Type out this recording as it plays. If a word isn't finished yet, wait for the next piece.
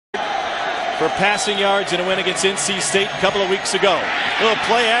for passing yards in a win against NC State a couple of weeks ago. A little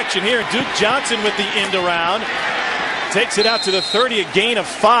play action here. Duke Johnson with the end around. Takes it out to the 30, a gain of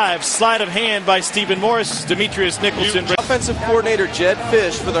 5. Sleight of hand by Stephen Morris. Demetrius Nicholson. Offensive coordinator Jed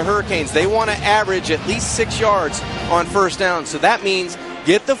Fish for the Hurricanes. They want to average at least 6 yards on first down. So that means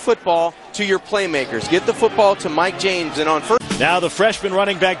get the football to your playmakers. Get the football to Mike James. And on first. Now the freshman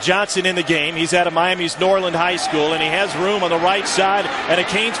running back Johnson in the game. He's out of Miami's Norland High School, and he has room on the right side and a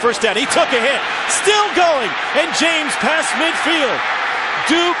Canes first down. He took a hit. Still going. And James past midfield.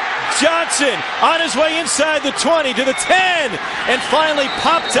 Duke Johnson on his way inside the 20 to the 10 and finally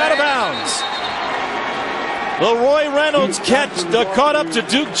popped out of bounds. Leroy Reynolds caught up to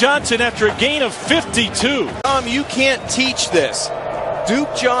Duke Johnson after a gain of 52. Tom, you can't teach this.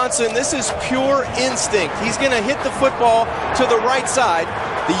 Duke Johnson, this is pure instinct. He's going to hit the football to the right side.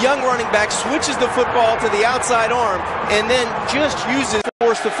 The young running back switches the football to the outside arm and then just uses it to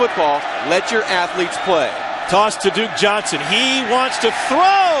force the football. Let your athletes play. Toss to Duke Johnson. He wants to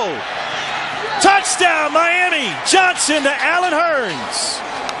throw. Touchdown, Miami. Johnson to Allen Hurns.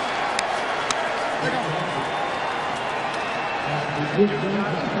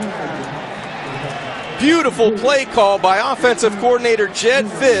 Beautiful play call by offensive coordinator Jed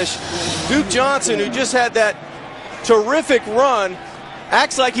Fish. Duke Johnson, who just had that terrific run,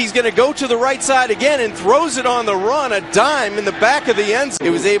 acts like he's going to go to the right side again and throws it on the run, a dime in the back of the end zone. He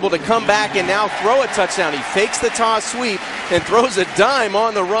was able to come back and now throw a touchdown. He fakes the toss sweep and throws a dime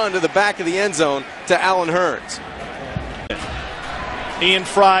on the run to the back of the end zone to Allen Hurns. Ian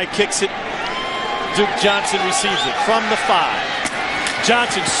Fry kicks it. Duke Johnson receives it from the 5.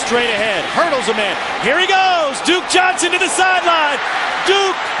 Johnson straight ahead, hurdles a man. Here he goes. Duke Johnson to the sideline.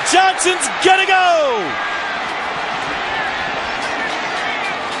 Duke Johnson's gonna go.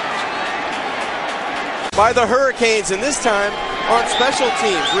 By the Hurricanes, and this time on special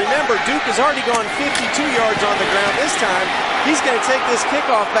teams. Remember, Duke has already gone 52 yards on the ground. This time, he's going to take this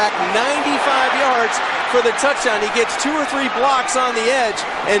kickoff back 95 yards for the touchdown. He gets 2 or 3 blocks on the edge,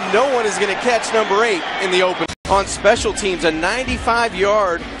 and no one is going to catch number 8 in the open. On special teams, a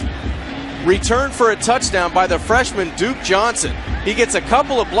 95-yard return for a touchdown by the freshman Duke Johnson. He gets a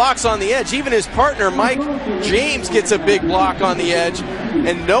couple of blocks on the edge. Even his partner, Mike James, gets a big block on the edge.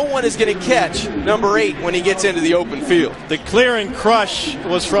 And no one is going to catch number 8 when he gets into the open field. The clear and crush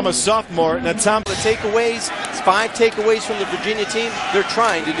was from a sophomore. Now, Tom, the takeaways, 5 takeaways from the Virginia team. They're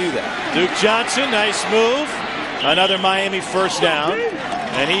trying to do that. Duke Johnson, nice move. Another Miami first down.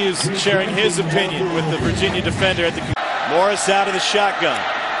 And he is sharing his opinion with the Virginia defender at the. Morris out of the shotgun.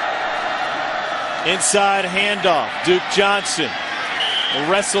 Inside handoff. Duke Johnson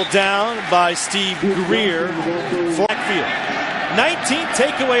wrestled down by Steve Greer for backfield. 19th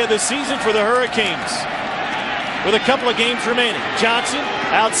takeaway of the season for the Hurricanes with a couple of games remaining. Johnson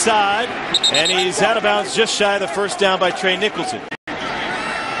outside, and he's out of bounds just shy of the first down by Trey Nicholson.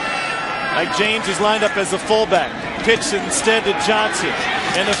 Mike James is lined up as the fullback. Pitched instead to Johnson,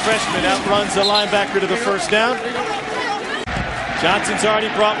 and the freshman outruns the linebacker to the first down. Johnson's already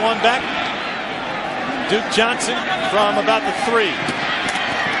brought one back. Duke Johnson from about the 3.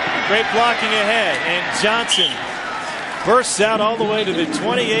 Great blocking ahead, and Johnson bursts out all the way to the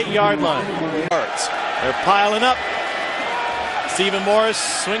 28-yard line. They're piling up. Stephen Morris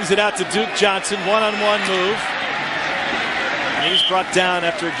swings it out to Duke Johnson. One-on-one move. And he's brought down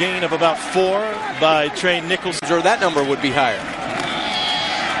after a gain of about 4 by Trey Nicholson. Or that number would be higher.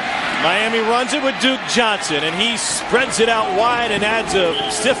 Miami runs it with Duke Johnson, and he spreads it out wide and adds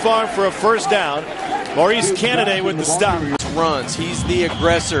a stiff arm for a first down. Maurice Canaday with the stop. Runs. He's the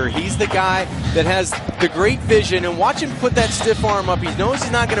aggressor. He's the guy that has the great vision, and watch him put that stiff arm up. He knows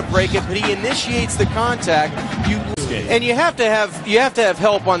he's not going to break it, but he initiates the contact. And you have to have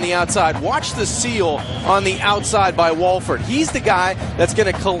help on the outside. Watch the seal on the outside by Walford. He's the guy that's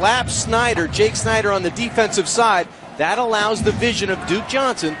going to collapse Snyder, Jake Snyder, on the defensive side. That allows the vision of Duke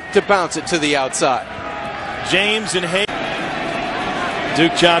Johnson to bounce it to the outside. James and Hagen.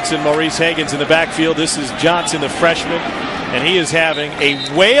 Duke Johnson, Maurice Hagens in the backfield. This is Johnson, the freshman, and he is having a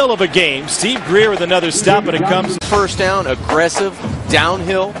whale of a game. Steve Greer with another stop, but it comes. First down, aggressive,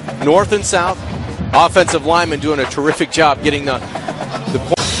 downhill, north and south. Offensive linemen doing a terrific job getting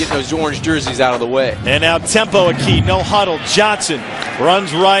getting those orange jerseys out of the way. And now tempo a key, no huddle. Johnson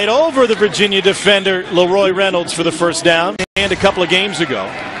runs right over the Virginia defender, Leroy Reynolds, for the first down. And a couple of games ago.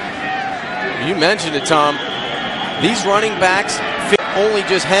 You mentioned it, Tom. These running backs only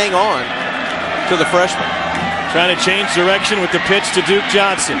just hang on to the freshman. Trying to change direction with the pitch to Duke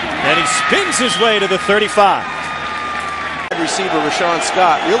Johnson. And he spins his way to the 35. Receiver Rashawn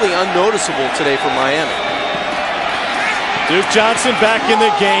Scott, really unnoticeable today for Miami. Duke Johnson back in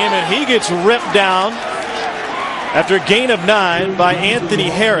the game, and he gets ripped down after a gain of 9 by Anthony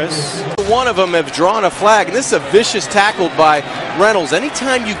Harris. One of them have drawn a flag, and this is a vicious tackle by Reynolds.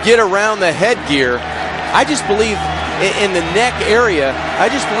 Anytime you get around the headgear, I just believe in the neck area, I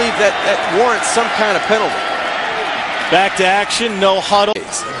just believe that warrants some kind of penalty. Back to action, no huddle.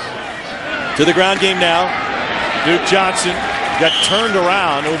 To the ground game now. Duke Johnson got turned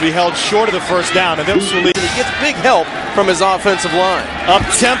around and will be held short of the first down. And this will lead. He gets big help from his offensive line. Up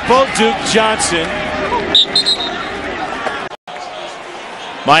tempo, Duke Johnson.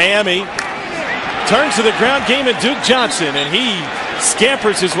 Miami turns to the ground game, and Duke Johnson, and he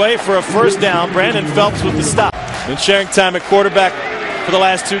scampers his way for a first down. Brandon Phelps with the stop. Been sharing time at quarterback for the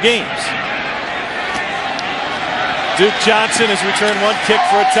last 2 games. Duke Johnson has returned 1 kick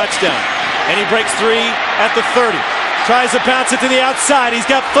for a touchdown. And he breaks 3 at the 30. Tries to bounce it to the outside. He's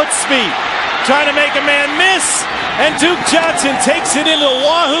got foot speed. Trying to make a man miss. And Duke Johnson takes it into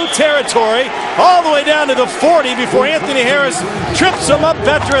Wahoo territory all the way down to the 40 before Anthony Harris trips him up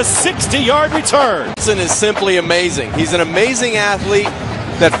after a 60-yard return. Johnson is simply amazing. He's an amazing athlete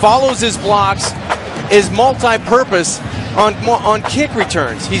that follows his blocks, is multi-purpose on kick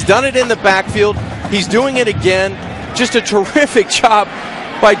returns. He's done it in the backfield. He's doing it again. Just a terrific job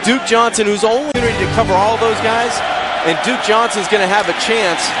by Duke Johnson, who's only opportunity to cover all those guys. And Duke Johnson's going to have a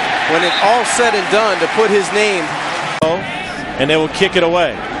chance when it's all said and done to put his name. And they will kick it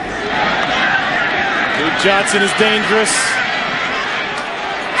away. Duke Johnson is dangerous.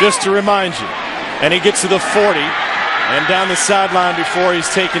 Just to remind you. And he gets to the 40 and down the sideline before he's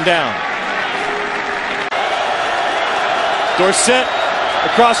taken down. Dorsett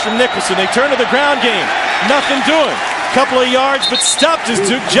across from Nicholson. They turn to the ground game. Nothing doing. Couple of yards, but stopped as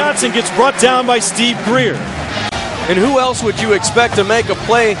Duke Johnson gets brought down by Steve Greer. And who else would you expect to make a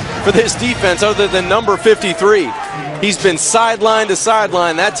play for this defense other than number 53? He's been sideline to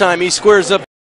sideline. That time he squares up.